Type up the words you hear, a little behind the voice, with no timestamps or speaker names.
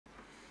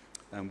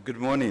Good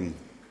morning.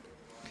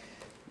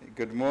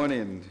 Good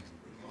morning.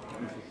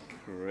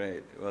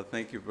 Great. Well,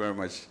 thank you very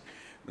much,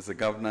 Mr.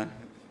 Governor,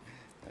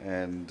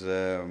 and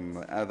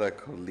other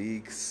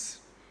colleagues,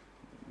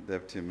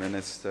 Deputy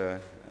Minister,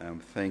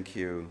 thank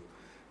you,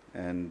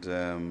 and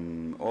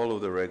all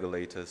of the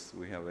regulators.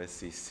 We have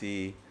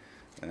SEC,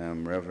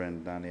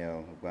 Reverend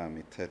Daniel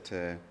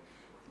Bami-Tete,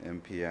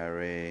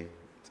 MPRA,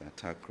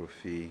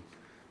 Tatakrofi,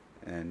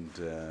 and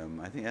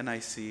I think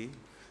NIC,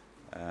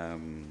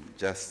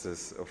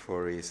 Justice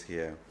Ofori is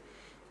here.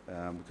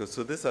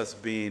 So this has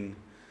been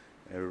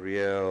a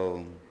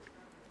real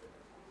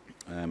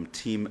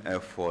team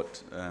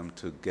effort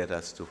to get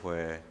us to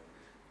where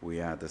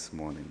we are this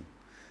morning.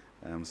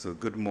 So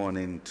good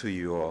morning to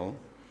you all.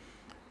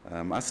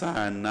 As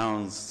I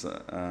announced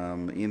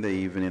in the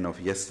evening of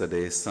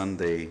yesterday,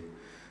 Sunday,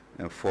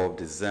 4th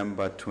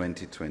December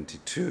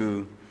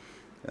 2022,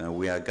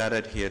 we are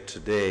gathered here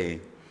today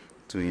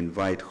to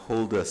invite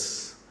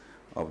holders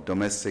of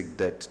domestic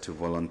debt to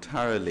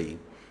voluntarily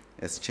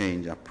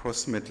exchange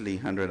approximately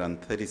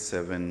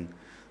 137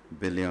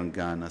 billion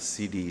Ghana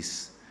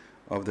cedis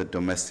of the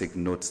domestic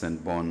notes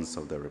and bonds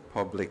of the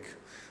Republic,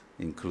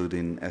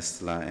 including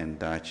Estela and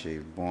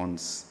Dache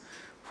bonds,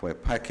 for a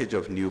package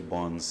of new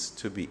bonds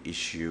to be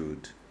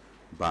issued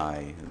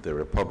by the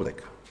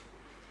Republic.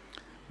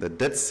 The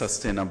debt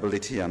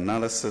sustainability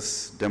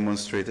analysis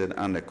demonstrated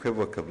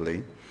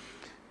unequivocally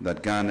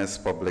that Ghana's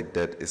public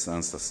debt is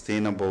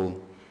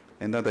unsustainable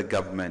and that the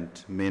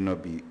government may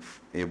not be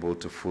able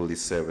to fully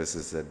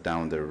service it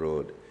down the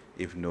road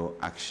if no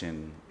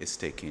action is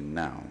taken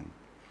now.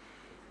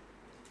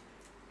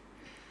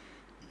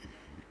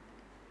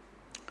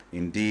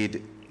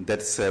 Indeed,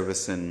 debt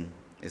servicing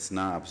is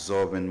now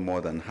absorbing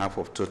more than half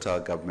of total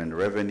government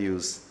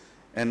revenues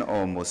and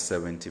almost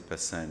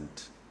 70%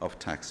 of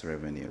tax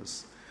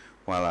revenues,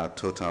 while our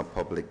total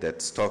public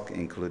debt stock,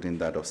 including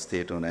that of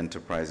state-owned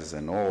enterprises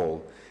and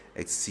all,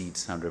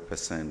 exceeds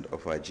 100%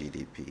 of our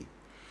GDP.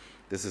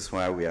 This is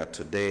why we are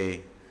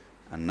today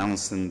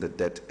announcing the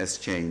debt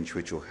exchange,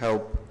 which will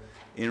help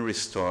in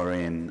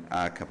restoring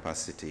our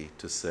capacity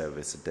to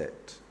service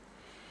debt.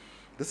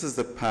 This is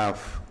the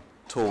path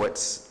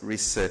towards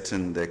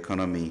resetting the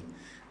economy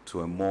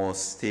to a more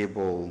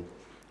stable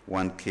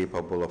one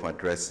capable of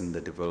addressing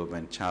the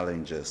development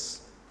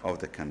challenges of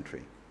the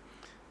country.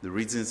 The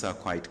reasons are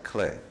quite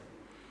clear.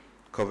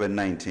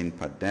 COVID-19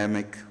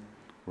 pandemic,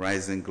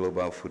 rising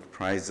global food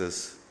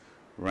prices,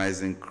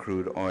 rising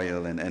crude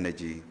oil and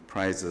energy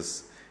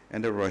prices,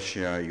 and the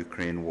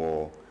Russia-Ukraine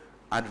war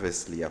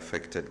adversely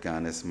affected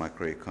Ghana's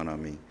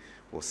macroeconomy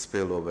with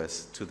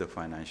spillovers to the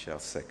financial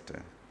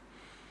sector.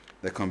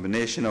 The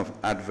combination of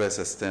adverse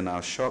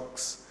external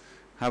shocks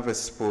have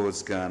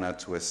exposed Ghana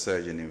to a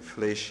surge in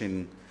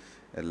inflation,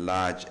 a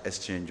large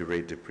exchange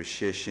rate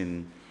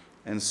depreciation,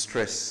 and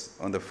stress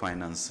on the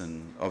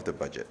financing of the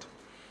budget,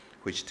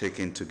 which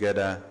taken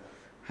together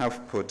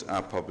have put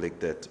our public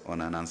debt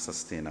on an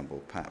unsustainable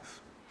path.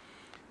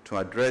 To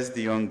address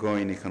the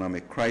ongoing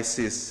economic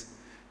crisis,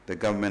 the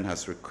government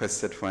has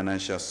requested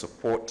financial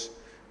support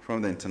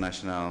from the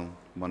International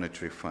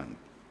Monetary Fund.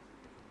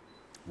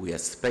 We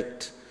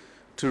expect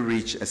to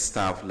reach a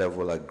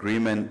staff-level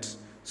agreement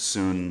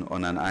soon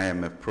on an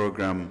IMF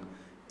program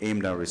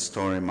aimed at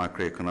restoring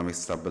macroeconomic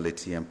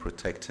stability and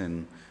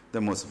protecting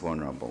the most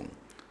vulnerable.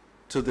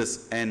 To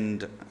this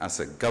end, as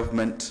a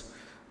government,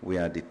 we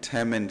are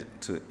determined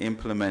to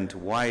implement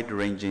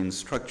wide-ranging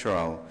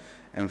structural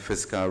and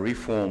fiscal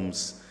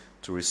reforms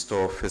to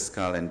restore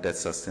fiscal and debt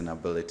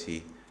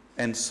sustainability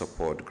and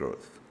support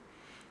growth.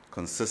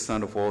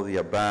 Consistent with all the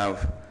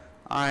above,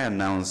 I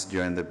announced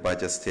during the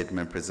budget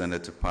statement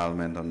presented to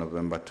Parliament on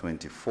November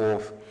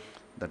 24th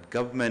that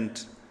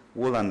government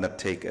will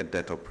undertake a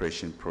debt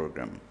operation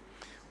program.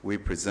 We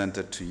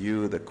presented to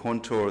you the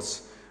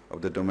contours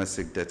of the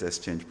domestic debt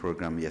exchange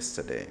program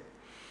yesterday.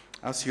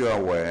 As you are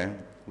aware,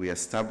 we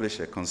established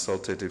a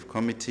consultative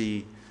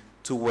committee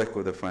to work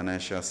with the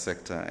financial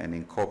sector and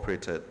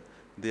incorporated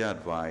their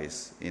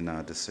advice in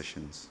our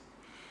decisions.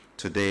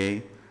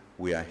 Today,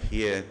 we are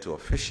here to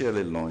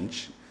officially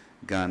launch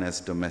Ghana's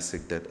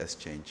domestic debt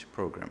exchange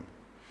program.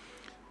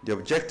 The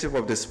objective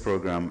of this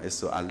program is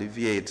to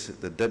alleviate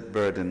the debt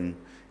burden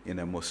in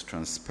a most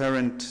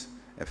transparent,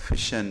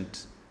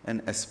 efficient,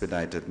 and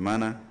expedited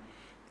manner.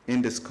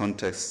 In this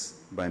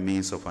context, by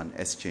means of an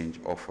exchange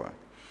offer,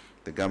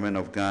 the government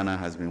of Ghana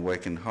has been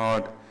working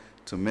hard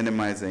to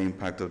minimize the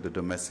impact of the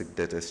domestic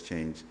debt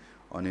exchange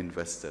on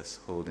investors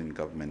holding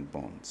government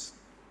bonds.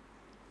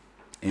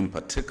 In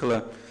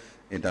particular,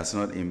 it does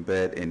not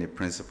embed any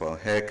principal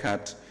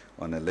haircut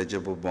on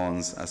eligible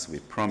bonds as we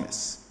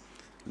promise.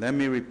 Let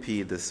me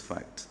repeat this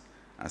fact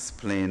as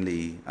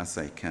plainly as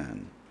I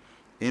can.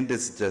 In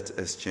this debt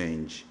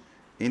exchange,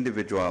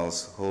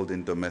 individuals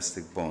holding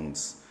domestic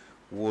bonds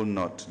will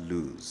not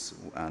lose,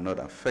 are not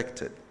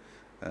affected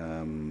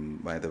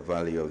by the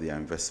value of their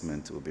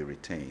investment will be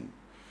retained.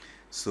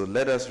 So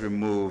let us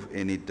remove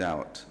any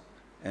doubt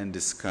and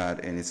discard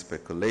any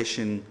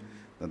speculation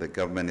that the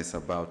government is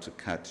about to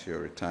cut your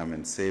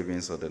retirement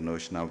savings or the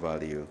notional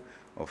value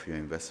of your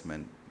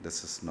investment,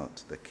 this is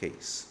not the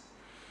case.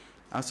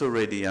 As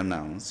already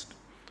announced,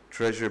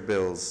 Treasury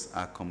bills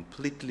are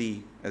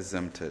completely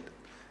exempted,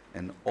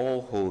 and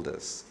all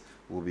holders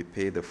will be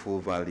paid the full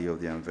value of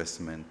their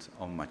investment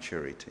on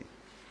maturity.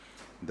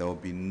 There will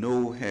be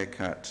no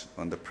haircut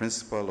on the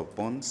principal of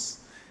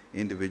bonds.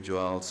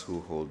 Individuals who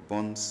hold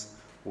bonds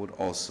would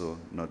also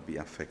not be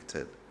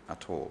affected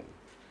at all.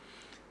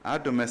 Our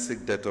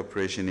domestic debt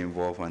operation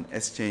involves an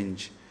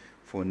exchange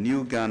for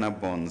new Ghana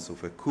bonds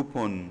with a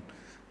coupon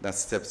that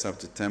steps up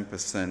to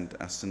 10%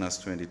 as soon as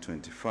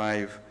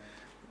 2025,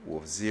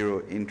 with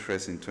zero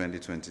interest in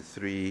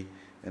 2023,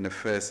 and the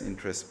first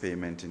interest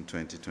payment in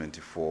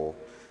 2024,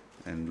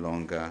 and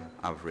longer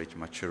average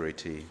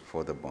maturity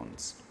for the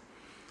bonds.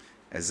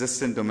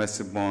 Existing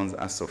domestic bonds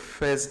as of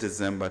 1st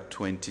December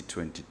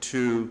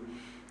 2022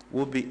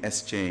 will be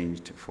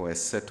exchanged for a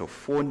set of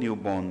 4 new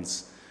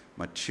bonds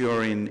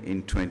maturing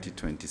in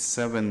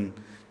 2027,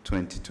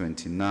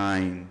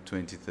 2029,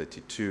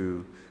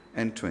 2032,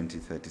 and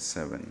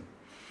 2037.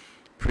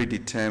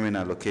 Predetermined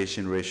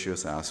allocation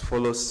ratios are as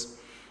follows: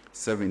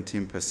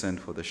 17%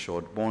 for the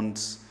short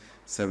bonds,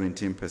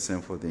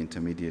 17% for the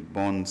intermediate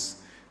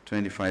bonds,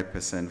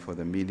 25% for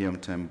the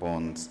medium-term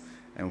bonds,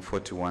 and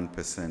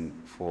 41%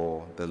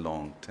 for the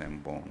long-term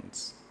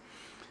bonds.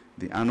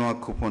 The annual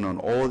coupon on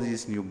all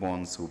these new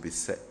bonds will be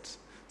set,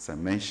 as I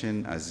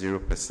mentioned, at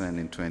 0%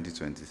 in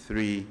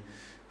 2023,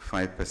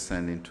 5%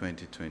 in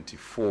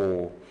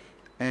 2024,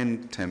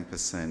 and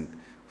 10%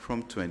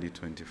 from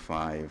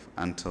 2025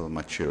 until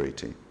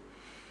maturity.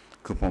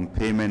 Coupon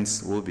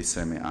payments will be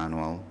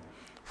semi-annual.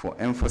 For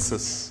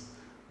emphasis,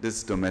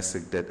 this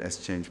domestic debt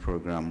exchange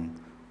program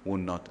will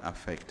not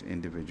affect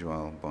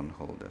individual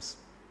bondholders.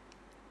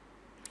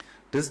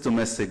 This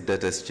domestic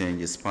debt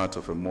exchange is part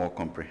of a more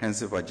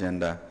comprehensive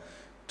agenda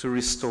to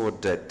restore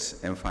debt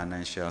and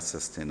financial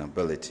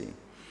sustainability.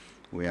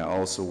 We are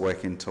also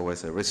working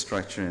towards a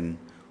restructuring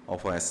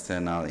of our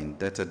external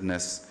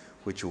indebtedness,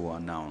 which we will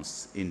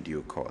announce in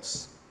due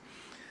course.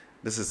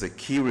 This is a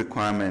key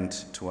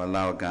requirement to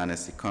allow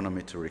Ghana's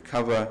economy to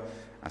recover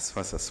as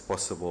fast as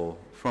possible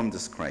from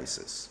this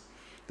crisis.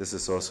 This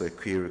is also a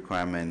key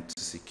requirement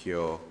to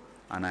secure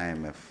an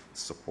IMF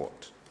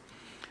support.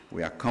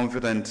 We are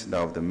confident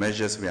that of the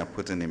measures we are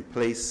putting in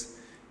place,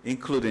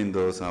 including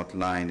those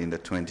outlined in the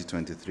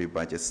 2023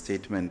 budget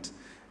statement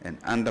and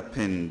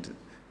underpinned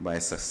by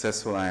a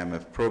successful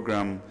IMF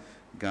program,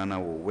 Ghana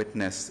will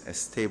witness a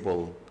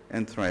stable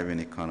and thriving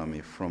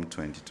economy from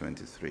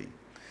 2023.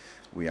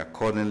 We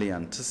accordingly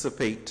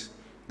anticipate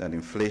that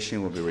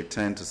inflation will be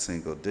returned to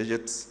single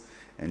digits,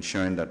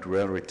 ensuring that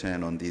real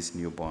return on these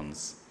new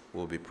bonds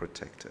will be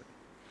protected.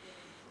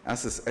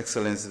 As His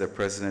Excellency the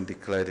President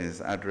declared in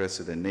his address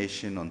to the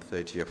nation on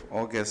 30th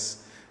August,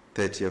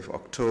 30th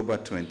October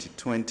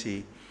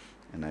 2020,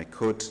 and I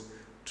quote,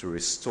 "To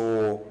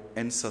restore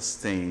and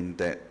sustain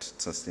debt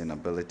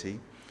sustainability,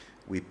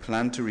 we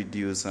plan to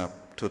reduce our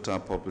total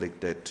public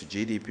debt to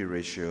GDP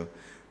ratio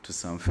to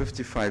some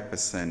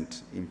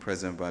 55% in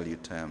present value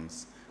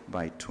terms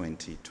by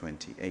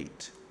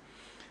 2028.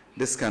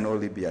 This can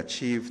only be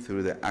achieved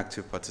through the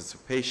active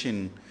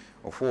participation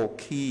of all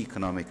key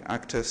economic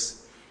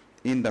actors.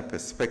 In that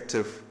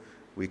perspective,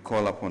 we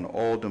call upon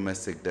all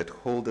domestic debt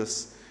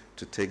holders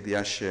to take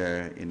their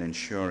share in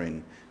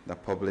ensuring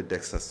that public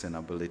debt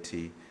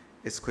sustainability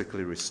is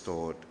quickly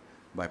restored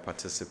by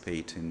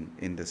participating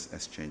in this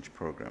exchange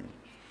program.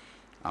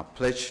 Our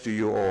pledge to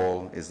you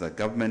all is that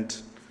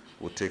government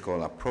will take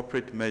all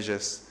appropriate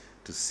measures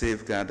to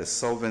safeguard the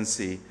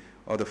solvency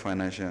of the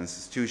financial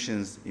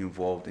institutions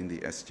involved in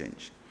the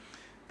exchange.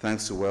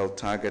 Thanks to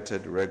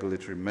well-targeted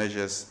regulatory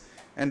measures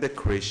and the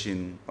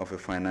creation of a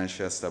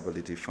financial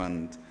stability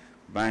fund,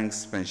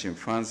 banks, pension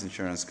funds,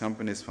 insurance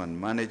companies, fund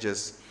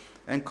managers,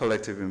 and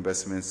collective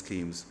investment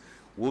schemes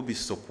will be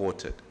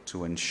supported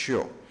to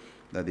ensure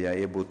that they are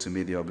able to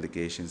meet the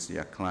obligations to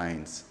their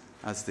clients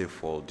as they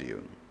fall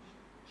due.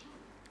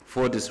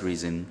 For this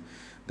reason,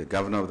 the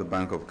Governor of the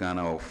Bank of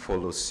Ghana will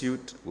follow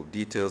suit with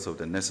details of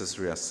the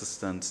necessary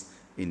assistance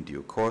in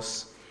due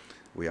course.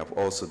 We have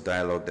also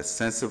dialogued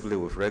extensively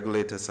with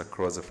regulators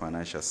across the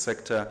financial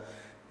sector,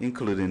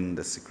 including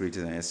the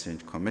Securities and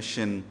Exchange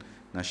Commission,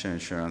 National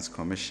Insurance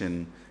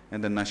Commission,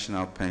 and the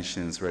National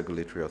Pensions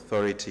Regulatory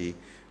Authority,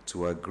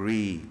 to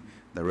agree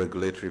that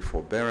regulatory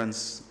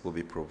forbearance will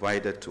be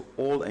provided to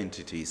all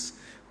entities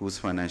whose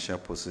financial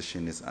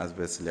position is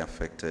adversely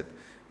affected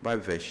by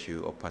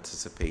virtue of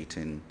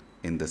participating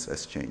in this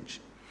exchange.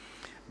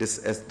 This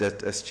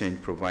debt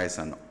exchange provides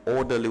an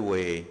orderly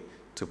way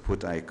to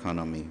put our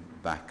economy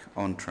back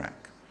on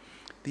track.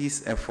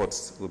 These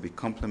efforts will be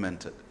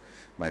complemented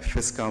by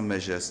fiscal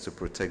measures to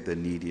protect the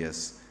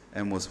neediest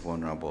and most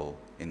vulnerable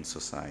in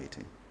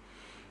society.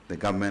 The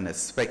government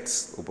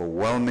expects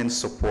overwhelming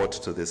support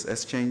to this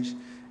exchange,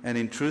 and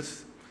in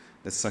truth,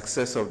 the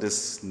success of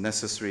this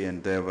necessary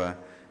endeavor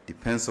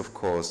depends, of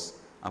course,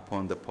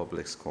 upon the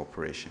public's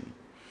cooperation.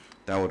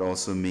 That would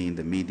also mean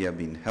the media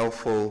being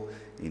helpful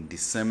in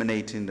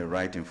disseminating the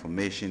right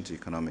information to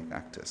economic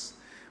actors.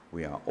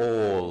 We are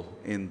all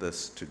in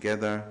this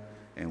together,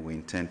 and we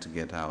intend to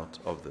get out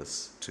of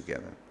this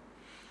together.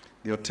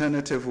 The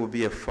alternative will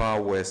be a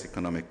far worse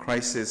economic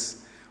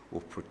crisis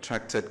with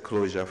protracted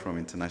closure from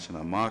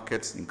international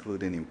markets,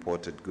 including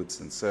imported goods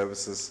and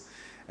services,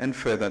 and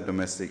further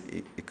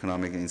domestic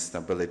economic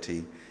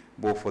instability,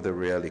 both for the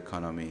real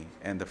economy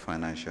and the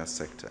financial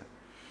sector.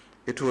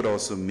 It would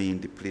also mean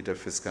depleted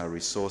fiscal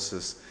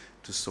resources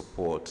to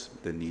support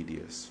the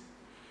neediest.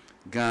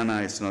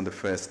 Ghana is not the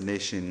first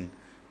nation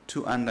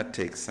to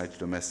undertake such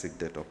domestic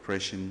debt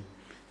operation.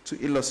 To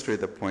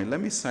illustrate the point,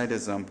 let me cite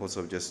examples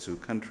of just 2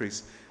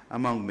 countries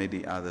among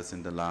many others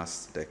in the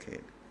last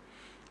decade.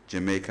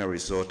 Jamaica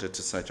resorted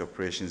to such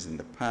operations in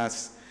the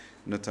past,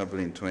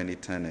 notably in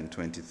 2010 and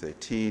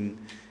 2013.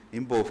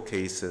 In both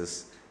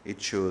cases, it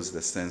shows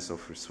the sense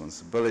of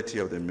responsibility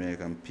of the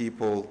American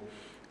people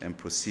and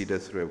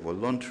proceeded through a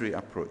voluntary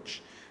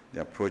approach.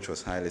 The approach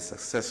was highly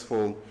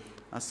successful,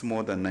 as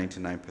more than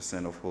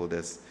 99% of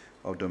holders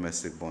of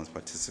domestic bonds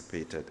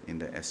participated in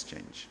the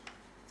exchange.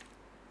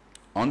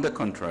 On the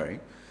contrary,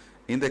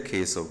 in the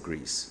case of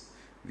Greece,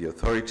 the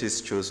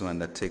authorities chose to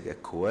undertake a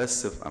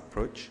coercive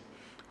approach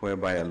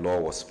whereby a law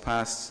was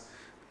passed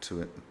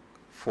to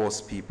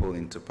force people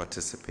into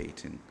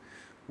participating.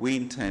 We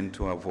intend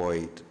to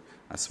avoid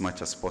as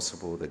much as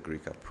possible the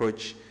Greek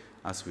approach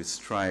as we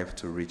strive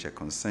to reach a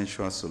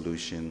consensual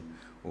solution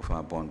with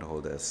our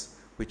bondholders,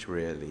 which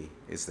really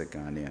is the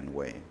Ghanaian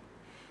way.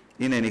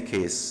 In any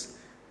case,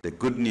 the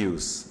good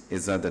news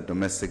is that the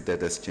domestic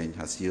debt exchange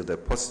has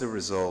yielded positive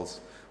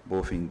results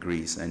both in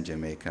Greece and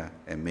Jamaica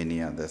and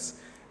many others,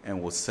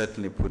 and will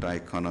certainly put our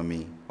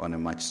economy on a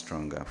much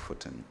stronger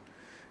footing.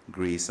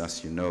 Greece,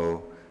 as you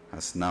know,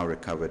 has now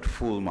recovered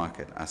full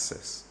market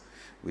access.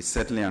 We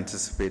certainly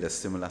anticipate a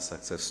similar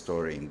success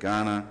story in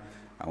Ghana.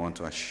 I want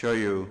to assure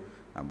you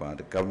about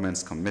the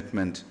government's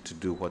commitment to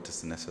do what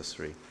is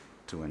necessary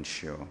to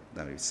ensure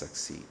that we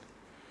succeed.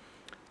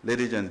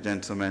 Ladies and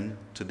gentlemen,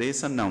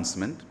 today's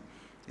announcement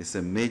is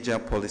a major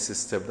policy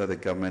step that the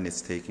government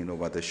is taking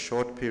over the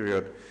short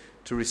period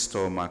to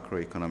restore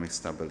macroeconomic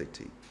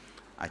stability,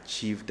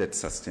 achieve debt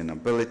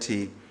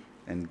sustainability,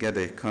 and get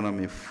the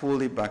economy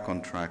fully back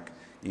on track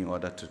in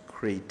order to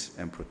create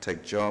and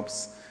protect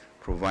jobs,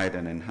 provide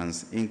and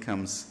enhance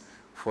incomes,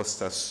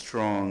 foster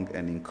strong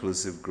and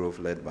inclusive growth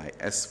led by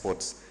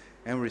exports,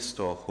 and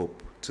restore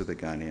hope to the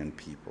Ghanaian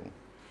people.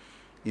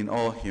 In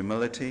all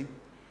humility,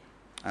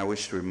 I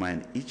wish to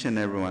remind each and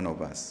every one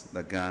of us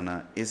that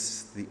Ghana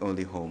is the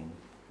only home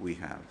we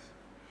have.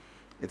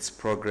 Its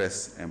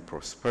progress and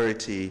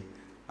prosperity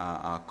are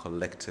our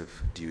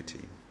collective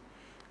duty.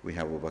 We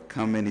have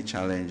overcome many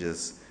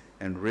challenges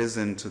and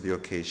risen to the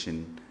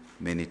occasion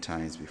many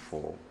times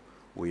before.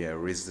 We are a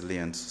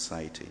resilient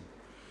society.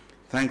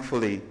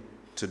 Thankfully,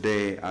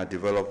 today our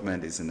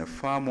development is in a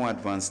far more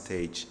advanced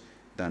stage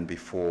than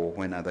before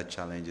when other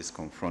challenges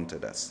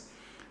confronted us.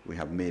 We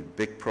have made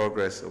big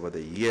progress over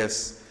the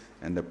years,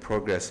 and the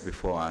progress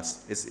before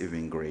us is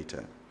even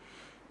greater.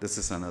 This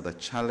is another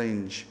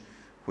challenge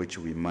which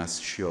we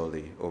must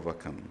surely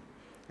overcome,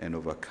 and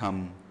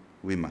overcome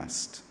we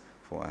must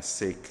for our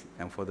sake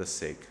and for the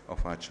sake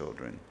of our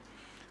children.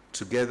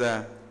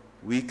 Together,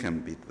 we can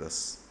beat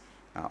this.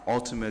 Our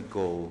ultimate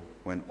goal,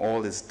 when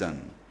all is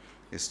done,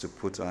 is to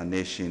put our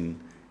nation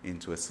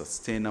into a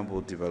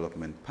sustainable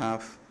development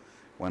path,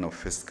 one of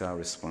fiscal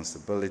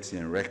responsibility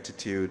and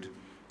rectitude,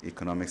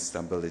 economic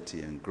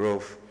stability and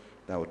growth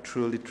that will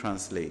truly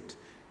translate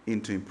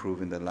into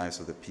improving the lives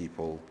of the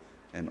people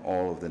and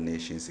all of the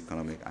nation's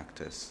economic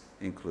actors,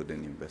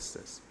 including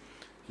investors.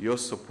 Your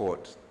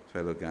support,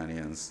 fellow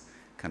Ghanaians,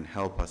 can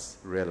help us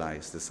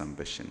realize this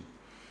ambition.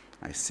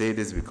 I say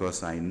this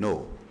because I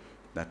know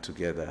that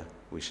together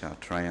we shall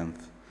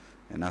triumph,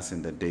 and as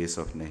in the days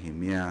of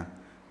Nehemiah,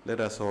 let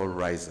us all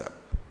rise up,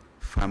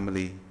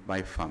 family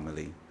by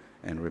family,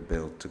 and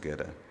rebuild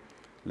together.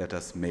 Let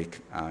us make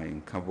our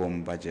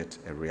income budget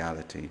a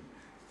reality.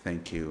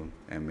 Thank you,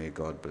 and may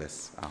God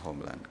bless our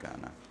homeland,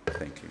 Ghana.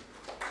 Thank you.